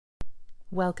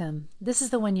Welcome. This is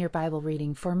the one-year Bible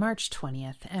reading for March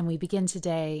 20th, and we begin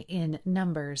today in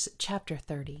Numbers chapter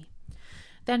 30.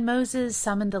 Then Moses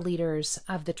summoned the leaders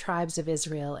of the tribes of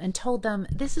Israel and told them,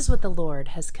 "This is what the Lord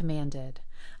has commanded.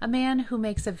 A man who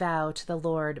makes a vow to the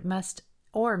Lord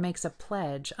makes a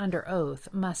pledge under oath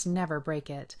must never break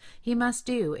it. He must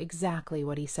do exactly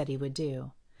what he said he would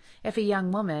do. If a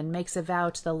young woman makes a vow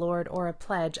to the Lord or a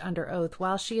pledge under oath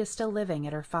while she is still living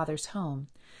at her father's home,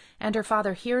 and her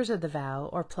father hears of the vow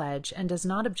or pledge and does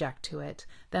not object to it,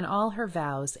 then all her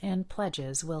vows and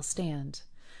pledges will stand.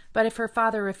 But if her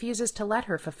father refuses to let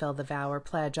her fulfill the vow or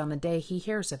pledge on the day he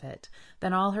hears of it,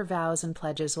 then all her vows and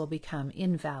pledges will become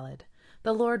invalid.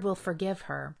 The Lord will forgive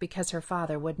her because her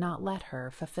father would not let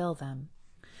her fulfill them."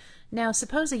 Now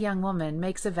suppose a young woman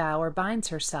makes a vow or binds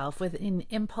herself with an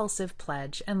impulsive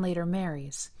pledge and later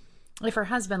marries. If her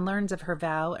husband learns of her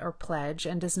vow or pledge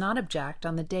and does not object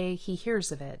on the day he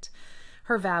hears of it,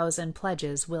 her vows and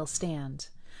pledges will stand.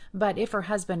 But if her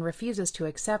husband refuses to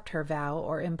accept her vow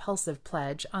or impulsive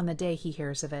pledge on the day he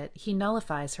hears of it, he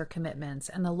nullifies her commitments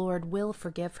and the Lord will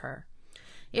forgive her.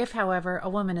 If, however, a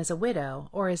woman is a widow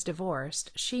or is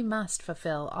divorced, she must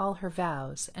fulfill all her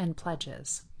vows and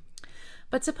pledges.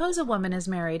 But suppose a woman is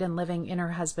married and living in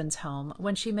her husband's home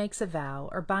when she makes a vow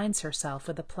or binds herself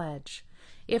with a pledge.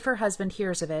 If her husband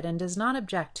hears of it and does not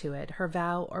object to it, her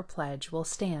vow or pledge will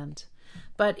stand.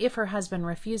 But if her husband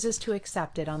refuses to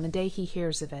accept it on the day he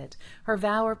hears of it, her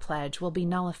vow or pledge will be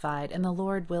nullified and the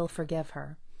Lord will forgive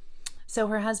her. So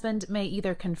her husband may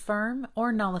either confirm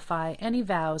or nullify any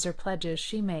vows or pledges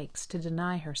she makes to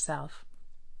deny herself.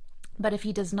 But if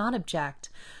he does not object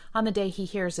on the day he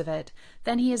hears of it,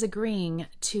 then he is agreeing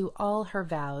to all her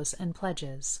vows and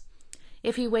pledges.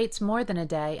 If he waits more than a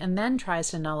day and then tries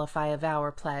to nullify a vow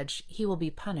or pledge, he will be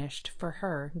punished for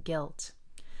her guilt.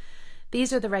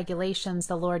 These are the regulations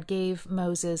the Lord gave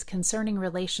Moses concerning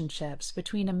relationships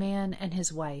between a man and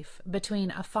his wife,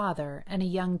 between a father and a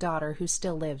young daughter who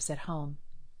still lives at home.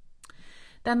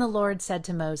 Then the Lord said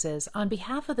to Moses, "On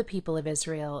behalf of the people of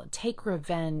Israel, take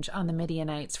revenge on the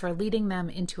Midianites for leading them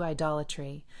into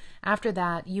idolatry. After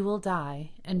that, you will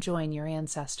die and join your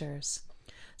ancestors."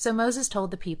 So Moses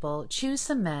told the people, "Choose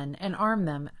some men and arm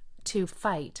them to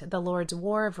fight the Lord's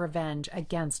war of revenge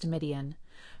against Midian.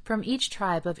 From each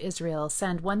tribe of Israel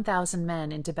send 1,000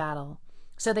 men into battle."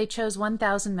 So they chose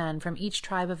 1,000 men from each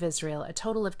tribe of Israel, a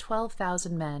total of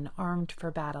 12,000 men armed for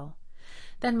battle.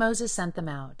 Then Moses sent them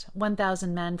out,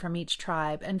 1,000 men from each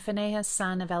tribe, and Phinehas,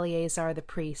 son of Eleazar the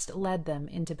priest, led them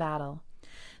into battle.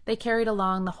 They carried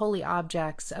along the holy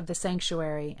objects of the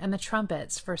sanctuary and the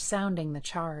trumpets for sounding the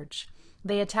charge.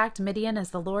 They attacked Midian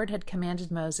as the Lord had commanded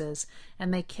Moses,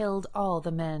 and they killed all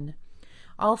the men.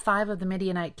 All 5 of the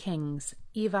Midianite kings,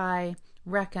 Evi,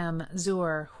 Rechem,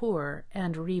 Zur, Hur,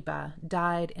 and Reba,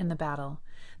 died in the battle.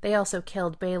 They also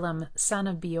killed Balaam, son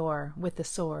of Beor, with the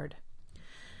sword.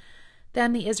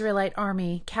 Then the Israelite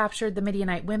army captured the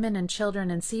Midianite women and children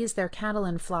and seized their cattle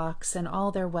and flocks and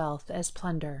all their wealth as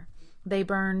plunder. They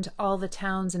burned all the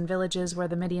towns and villages where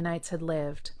the Midianites had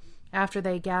lived. After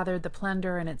they gathered the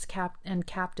plunder and its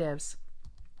captives,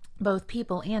 both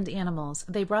people and animals,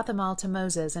 they brought them all to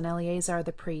Moses and Eleazar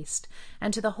the priest,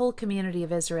 and to the whole community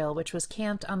of Israel, which was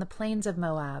camped on the plains of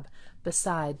Moab,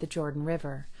 beside the Jordan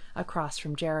River, across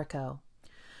from Jericho.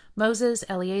 Moses,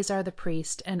 Eleazar the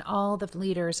priest, and all the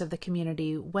leaders of the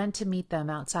community went to meet them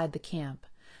outside the camp.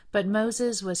 But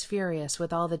Moses was furious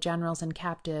with all the generals and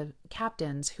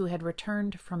captains who had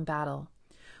returned from battle.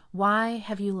 "Why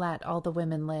have you let all the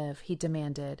women live?" he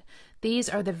demanded. "These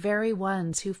are the very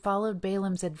ones who followed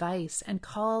Balaam's advice and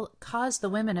caused the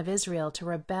women of Israel to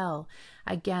rebel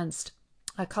against,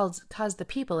 caused the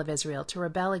people of Israel to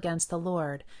rebel against the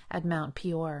Lord at Mount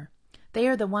Peor. They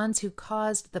are the ones who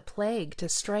caused the plague to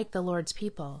strike the Lord's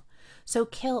people. So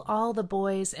kill all the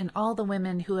boys and all the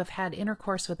women who have had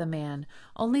intercourse with a man.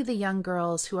 Only the young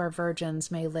girls who are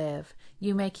virgins may live.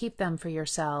 You may keep them for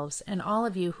yourselves, and all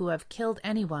of you who have killed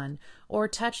anyone or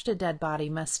touched a dead body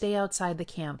must stay outside the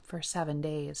camp for 7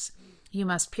 days. You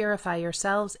must purify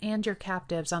yourselves and your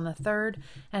captives on the 3rd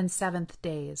and 7th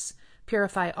days.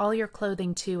 Purify all your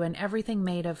clothing too, and everything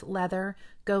made of leather,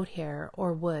 goat hair,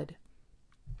 or wood."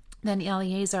 Then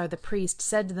Eleazar the priest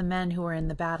said to the men who were in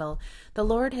the battle, "The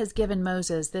Lord has given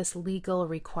Moses this legal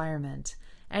requirement.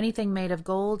 Anything made of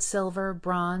gold, silver,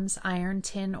 bronze, iron,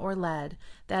 tin, or lead,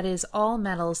 that is, all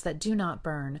metals that do not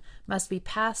burn, must be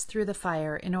passed through the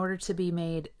fire in order to be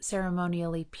made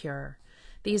ceremonially pure.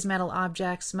 These metal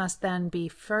objects must then be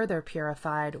further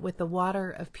purified with the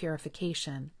water of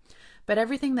purification. But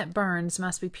everything that burns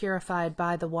must be purified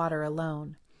by the water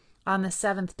alone. On the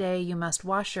 7th day you must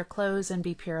wash your clothes and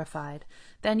be purified.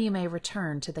 Then you may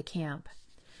return to the camp."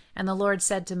 And the Lord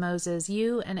said to Moses,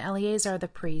 "You and Eleazar the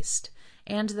priest,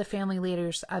 and the family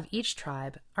leaders of each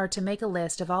tribe, are to make a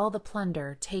list of all the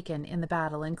plunder taken in the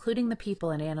battle, including the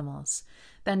people and animals.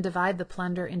 Then divide the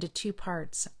plunder into 2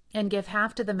 parts, and give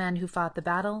half to the men who fought the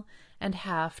battle, and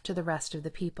half to the rest of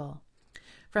the people.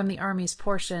 From the army's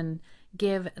portion,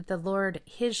 give the Lord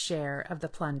his share of the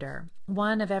plunder,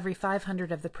 1 of every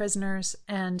 500 of the prisoners,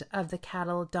 and of the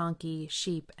cattle, donkey,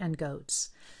 sheep, and goats.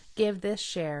 Give this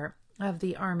share of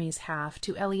the army's half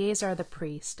to Eleazar the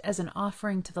priest as an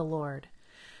offering to the Lord.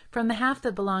 From the half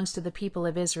that belongs to the people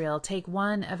of Israel, take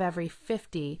 1 of every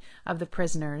 50 of the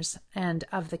prisoners, and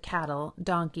of the cattle,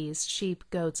 donkeys, sheep,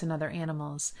 goats, and other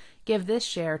animals. Give this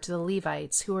share to the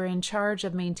Levites, who are in charge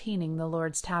of maintaining the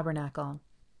Lord's tabernacle."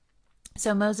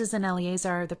 So Moses and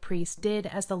Eleazar the priest did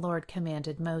as the Lord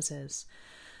commanded Moses.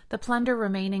 The plunder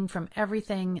remaining from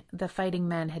everything the fighting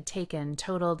men had taken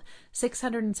totaled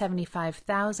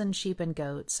 675,000 sheep and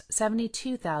goats,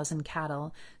 72,000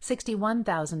 cattle,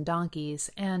 61,000 donkeys,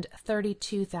 and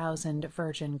 32,000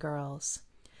 virgin girls.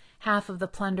 Half of the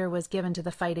plunder was given to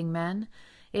the fighting men.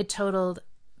 It totaled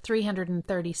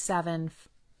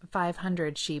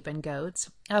 337,500 sheep and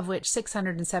goats, of which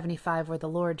 675 were the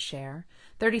Lord's share,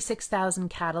 36,000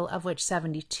 cattle, of which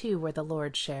 72 were the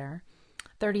Lord's share,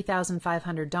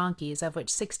 30,500 donkeys, of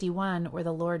which 61 were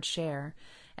the Lord's share,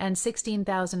 and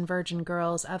 16,000 virgin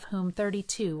girls, of whom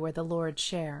 32 were the Lord's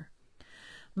share.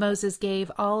 Moses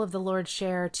gave all of the Lord's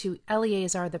share to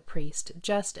Eleazar the priest,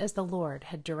 just as the Lord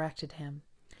had directed him.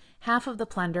 Half of the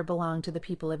plunder belonged to the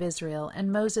people of Israel,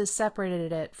 and Moses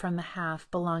separated it from the half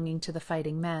belonging to the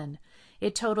fighting men.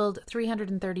 It totaled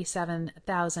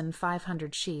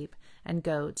 337,500 sheep and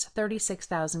goats,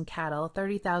 36,000 cattle,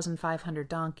 30,500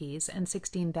 donkeys, and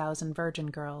 16,000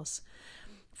 virgin girls.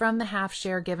 From the half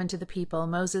share given to the people,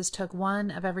 Moses took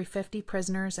 1 of every 50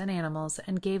 prisoners and animals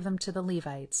and gave them to the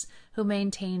Levites, who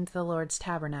maintained the Lord's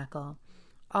tabernacle.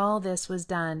 All this was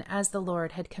done as the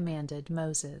Lord had commanded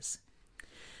Moses.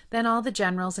 Then all the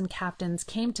generals and captains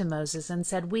came to Moses and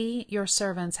said, "We, your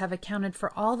servants, have accounted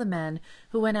for all the men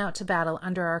who went out to battle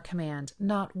under our command.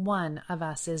 Not one of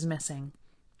us is missing.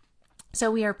 So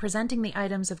we are presenting the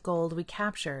items of gold we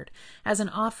captured as an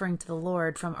offering to the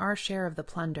Lord from our share of the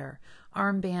plunder,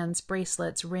 armbands,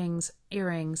 bracelets, rings,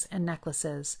 earrings, and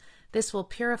necklaces. This will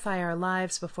purify our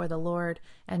lives before the Lord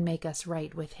and make us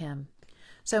right with him."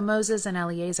 So Moses and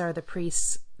Eleazar the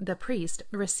priest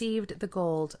received the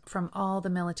gold from all the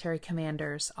military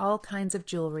commanders, all kinds of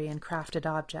jewelry and crafted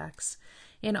objects.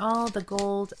 In all, the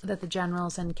gold that the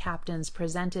generals and captains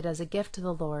presented as a gift to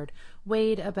the Lord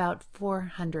weighed about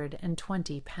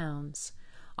 420 pounds.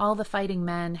 All the fighting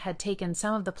men had taken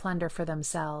some of the plunder for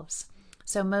themselves.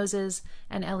 So Moses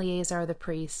and Eleazar the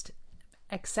priest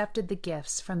accepted the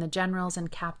gifts from the generals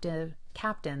and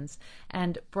captains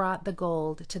and brought the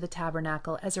gold to the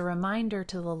tabernacle as a reminder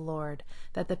to the Lord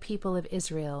that the people of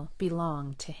Israel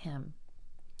belong to him.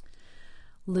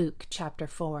 Luke chapter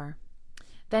 4.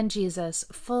 Then Jesus,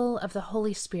 full of the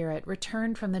Holy Spirit,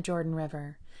 returned from the Jordan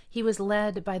River. He was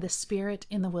led by the Spirit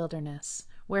in the wilderness,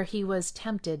 where he was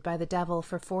tempted by the devil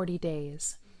for 40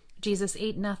 days. Jesus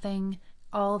ate nothing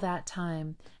all that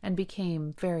time and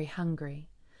became very hungry.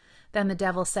 Then the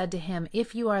devil said to him,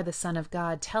 "If you are the Son of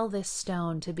God, tell this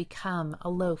stone to become a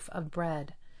loaf of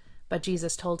bread." But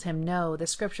Jesus told him, "No, the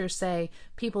scriptures say,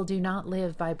 people do not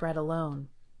live by bread alone."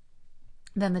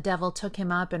 Then the devil took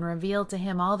him up and revealed to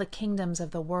him all the kingdoms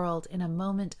of the world in a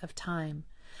moment of time.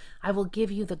 "I will give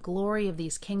you the glory of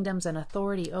these kingdoms and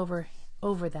authority over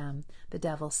them," the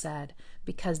devil said,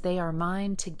 "because they are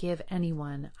mine to give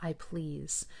anyone I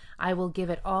please. I will give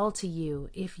it all to you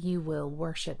if you will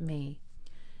worship me."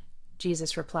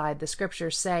 Jesus replied, "The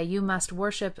scriptures say, you must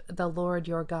worship the Lord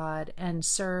your God and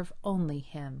serve only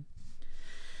him."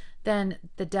 Then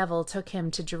the devil took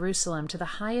him to Jerusalem, to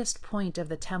the highest point of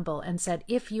the temple, and said,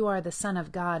 "If you are the Son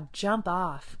of God, jump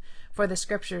off. For the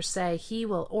scriptures say, he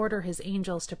will order his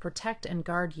angels to protect and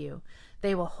guard you.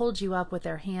 They will hold you up with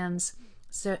their hands,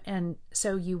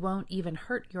 so you won't even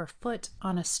hurt your foot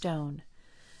on a stone."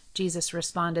 Jesus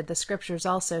responded, "The scriptures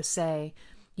also say,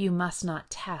 you must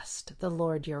not test the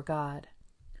Lord your God."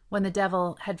 When the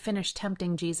devil had finished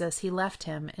tempting Jesus, he left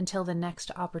him until the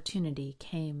next opportunity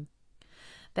came.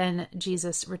 Then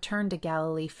Jesus returned to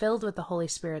Galilee, filled with the Holy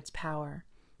Spirit's power.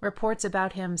 Reports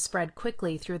about him spread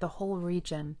quickly through the whole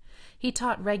region. He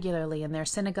taught regularly in their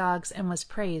synagogues and was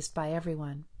praised by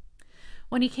everyone.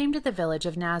 When he came to the village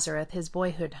of Nazareth, his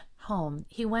boyhood home,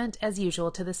 he went as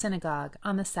usual to the synagogue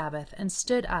on the Sabbath and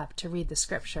stood up to read the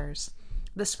scriptures.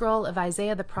 The scroll of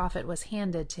Isaiah the prophet was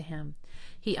handed to him.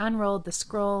 He unrolled the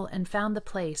scroll and found the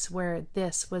place where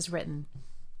this was written: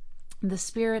 "The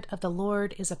Spirit of the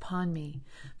Lord is upon me,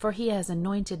 for he has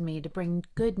anointed me to bring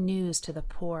good news to the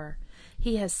poor.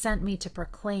 He has sent me to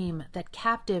proclaim that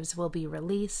captives will be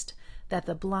released, that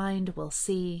the blind will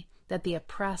see, that the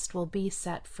oppressed will be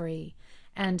set free,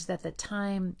 and that the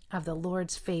time of the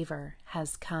Lord's favor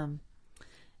has come."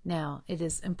 Now, it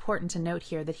is important to note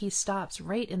here that he stops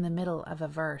right in the middle of a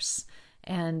verse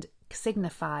and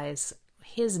signifies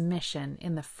his mission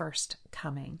in the first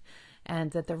coming,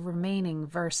 and that the remaining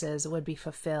verses would be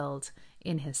fulfilled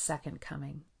in his second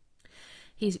coming.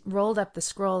 He rolled up the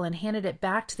scroll and handed it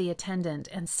back to the attendant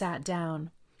and sat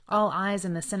down. All eyes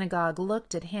in the synagogue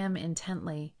looked at him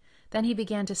intently. Then he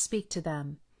began to speak to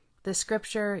them. "The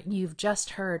scripture you've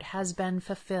just heard has been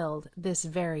fulfilled this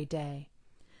very day."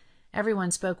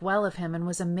 Everyone spoke well of him and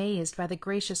was amazed by the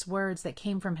gracious words that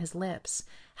came from his lips.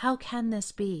 "How can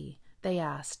this be?" they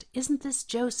asked. "Isn't this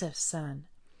Joseph's son?"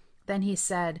 Then he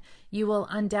said, "You will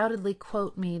undoubtedly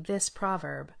quote me this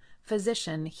proverb,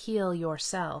 'Physician, heal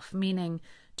yourself,' meaning,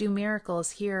 do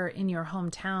miracles here in your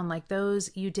hometown like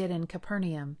those you did in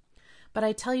Capernaum. But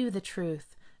I tell you the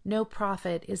truth, no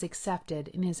prophet is accepted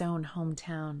in his own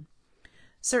hometown."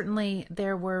 Certainly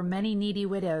there were many needy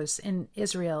widows in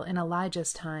Israel in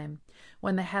Elijah's time,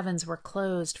 when the heavens were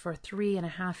closed for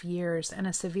 3.5 years and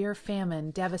a severe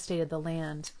famine devastated the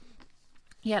land.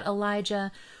 Yet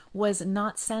Elijah was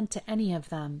not sent to any of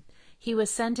them. He was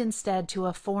sent instead to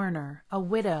a foreigner, a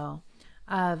widow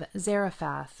of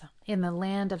Zarephath in the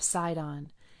land of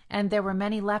Sidon. And there were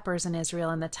many lepers in Israel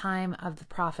in the time of the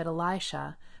prophet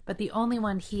Elisha, but the only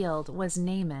one healed was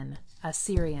Naaman, a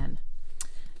Syrian.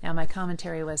 Now, my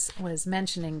commentary was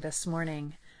mentioning this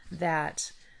morning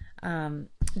that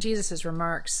Jesus'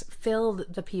 remarks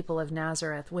filled the people of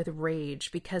Nazareth with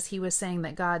rage because he was saying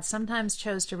that God sometimes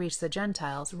chose to reach the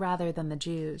Gentiles rather than the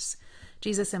Jews.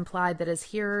 Jesus implied that his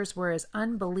hearers were as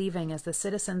unbelieving as the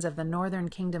citizens of the northern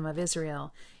kingdom of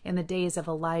Israel in the days of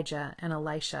Elijah and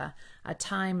Elisha, a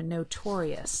time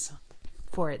notorious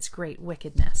for its great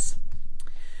wickedness.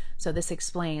 So this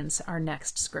explains our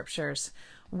next scriptures.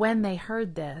 When they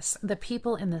heard this, the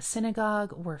people in the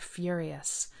synagogue were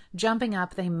furious. Jumping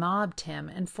up, they mobbed him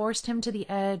and forced him to the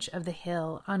edge of the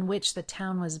hill on which the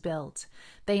town was built.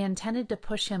 They intended to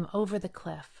push him over the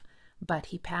cliff, but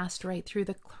he passed right through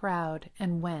the crowd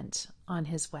and went on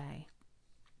his way.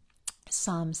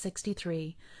 Psalm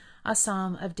 63, a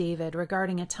psalm of David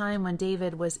regarding a time when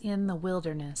David was in the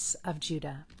wilderness of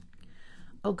Judah.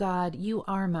 O God, you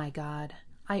are my God.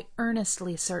 I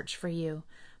earnestly search for you.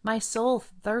 My soul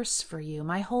thirsts for you.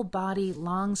 My whole body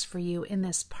longs for you in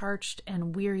this parched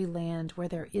and weary land where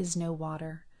there is no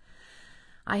water.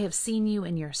 I have seen you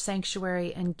in your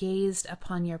sanctuary and gazed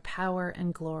upon your power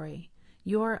and glory.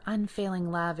 Your unfailing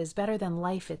love is better than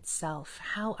life itself.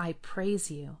 How I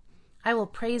praise you. I will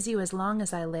praise you as long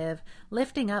as I live,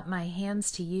 lifting up my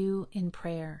hands to you in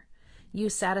prayer. You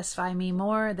satisfy me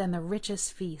more than the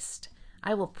richest feast.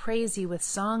 I will praise you with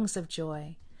songs of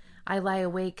joy. I lie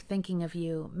awake thinking of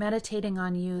you, meditating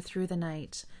on you through the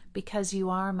night, because you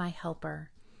are my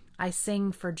helper. I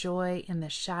sing for joy in the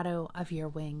shadow of your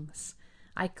wings.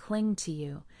 I cling to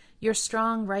you. Your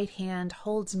strong right hand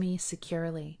holds me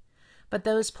securely. But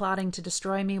those plotting to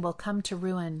destroy me will come to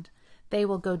ruin. They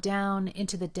will go down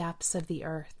into the depths of the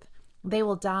earth. They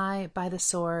will die by the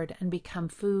sword and become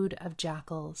food of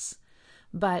jackals.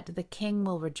 But the king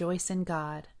will rejoice in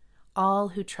God. All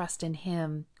who trust in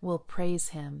him will praise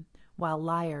him, while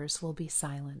liars will be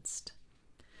silenced.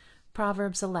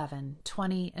 Proverbs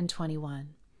 11:20 and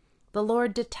 21. The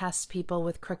Lord detests people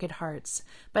with crooked hearts,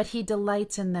 but he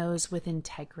delights in those with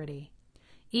integrity.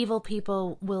 Evil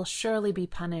people will surely be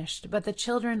punished, but the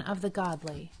children of the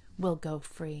godly will go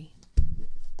free.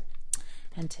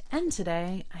 And to end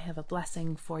today, I have a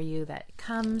blessing for you that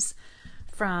comes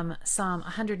from Psalm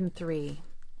 103,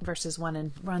 verses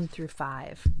 1 through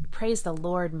 5. Praise the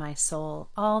Lord, my soul,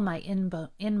 all my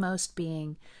inmost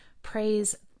being.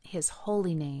 Praise his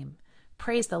holy name.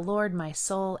 Praise the Lord, my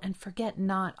soul, and forget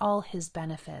not all his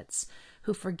benefits,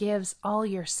 who forgives all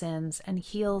your sins and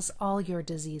heals all your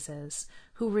diseases,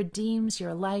 who redeems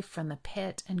your life from the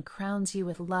pit and crowns you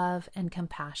with love and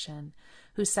compassion,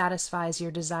 who satisfies your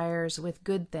desires with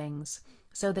good things,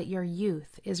 so that your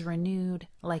youth is renewed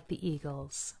like the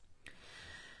eagles.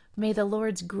 May the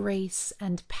Lord's grace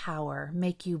and power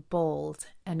make you bold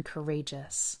and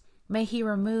courageous. May he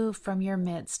remove from your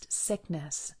midst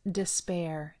sickness,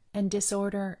 despair, and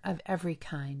disorder of every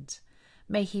kind.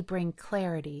 May he bring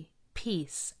clarity,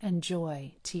 peace, and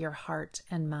joy to your heart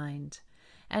and mind.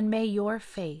 and may your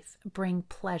faith bring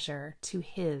pleasure to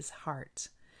His heart.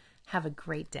 Have a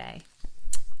great day.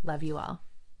 Love you all.